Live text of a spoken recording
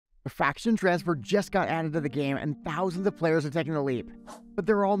Faction transfer just got added to the game and thousands of players are taking the leap. But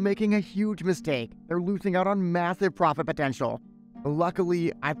they're all making a huge mistake. They're losing out on massive profit potential.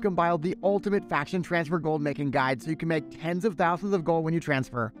 Luckily, I've compiled the ultimate faction transfer gold making guide so you can make tens of thousands of gold when you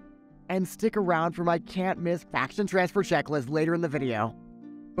transfer. And stick around for my can't miss faction transfer checklist later in the video.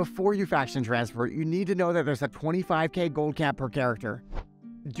 Before you faction transfer, you need to know that there's a 25k gold cap per character.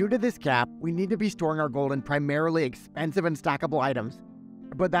 Due to this cap, we need to be storing our gold in primarily expensive and stackable items.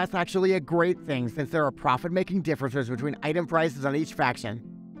 But that's actually a great thing since there are profit-making differences between item prices on each faction.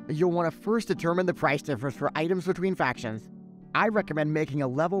 You'll want to first determine the price difference for items between factions. I recommend making a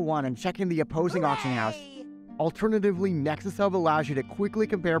level 1 and checking the opposing auction house. Alternatively, Nexus Hub allows you to quickly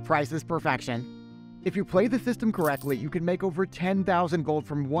compare prices per faction. If you play the system correctly, you can make over 10,000 gold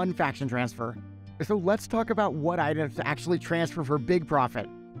from one faction transfer. So let's talk about what items to actually transfer for big profit.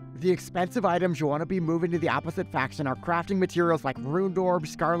 The expensive items you want to be moving to the opposite faction are crafting materials like runed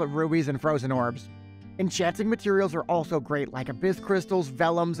orbs, scarlet rubies, and frozen orbs. Enchanting materials are also great like abyss crystals,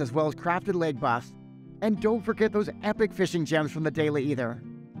 vellums, as well as crafted leg buffs. And don't forget those epic fishing gems from the daily either.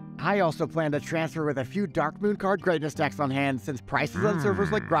 I also plan to transfer with a few Dark Moon card greatness decks on hand since prices on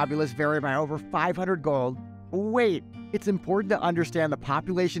servers like Grobulus vary by over 500 gold. Wait, it's important to understand the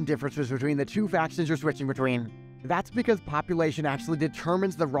population differences between the two factions you're switching between. That's because population actually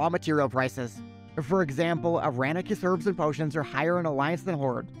determines the raw material prices. For example, Aranicus herbs and potions are higher in Alliance than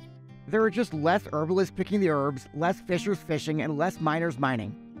Horde. There are just less herbalists picking the herbs, less fishers fishing, and less miners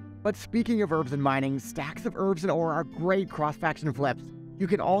mining. But speaking of herbs and mining, stacks of herbs and ore are great cross-faction flips. You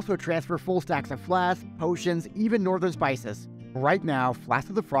can also transfer full stacks of flasks, potions, even northern spices. Right now, Flasks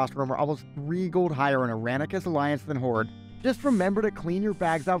of the Frostworm are almost 3 gold higher in Aranicus Alliance than Horde. Just remember to clean your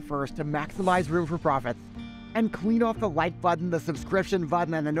bags out first to maximize room for profits. And clean off the like button, the subscription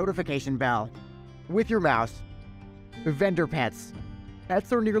button, and the notification bell. With your mouse. Vendor pets.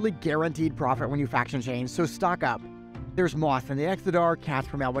 Pets are nearly guaranteed profit when you faction change, so stock up. There's moths from the Exodar, cats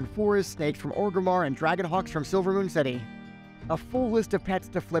from Elwyn Forest, snakes from Orgrimmar, and dragonhawks from Silvermoon City. A full list of pets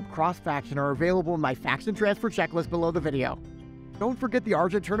to flip cross-faction are available in my faction transfer checklist below the video. Don't forget the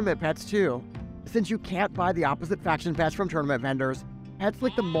Argent tournament pets too. Since you can't buy the opposite faction pets from tournament vendors, pets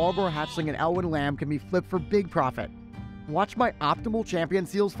like the Malgor Hatchling and Elwyn Lamb can be flipped for big profit. Watch my optimal champion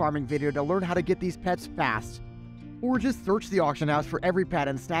seals farming video to learn how to get these pets fast. Or just search the auction house for every pet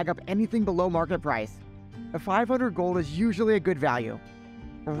and snag up anything below market price. 500 gold is usually a good value.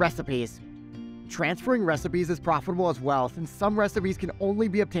 Recipes. Transferring recipes is profitable as well since some recipes can only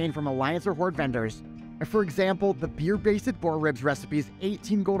be obtained from Alliance or Horde vendors. For example, the beer-based boar ribs recipe is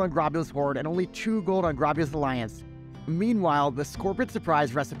 18 gold on Grobulus Horde and only 2 gold on Grobulus Alliance. Meanwhile, the Scorpion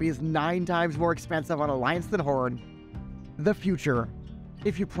Surprise recipe is 9 times more expensive on Alliance than Horde. The future.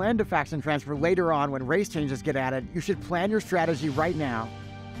 If you plan to faction transfer later on when race changes get added, you should plan your strategy right now.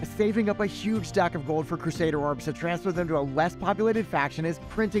 Saving up a huge stack of gold for Crusader Orbs to transfer them to a less populated faction is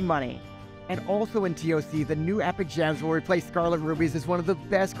printing money. And also in TOC, the new epic gems will replace Scarlet Rubies as one of the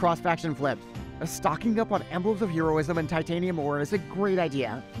best cross-faction flips. Stocking up on Emblems of Heroism and Titanium Ore is a great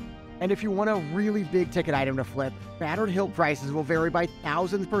idea. And if you want a really big ticket item to flip, Battered Hilt prices will vary by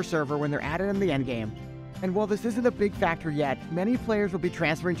thousands per server when they're added in the endgame. And while this isn't a big factor yet, many players will be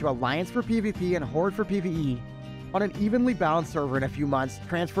transferring to Alliance for PvP and Horde for PvE. On an evenly balanced server in a few months,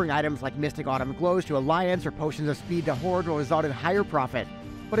 transferring items like Mystic Autumn Glows to Alliance or Potions of Speed to Horde will result in higher profit.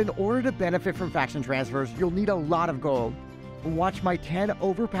 But in order to benefit from faction transfers, you'll need a lot of gold. Watch my 10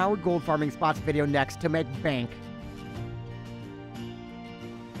 overpowered gold farming spots video next to make bank.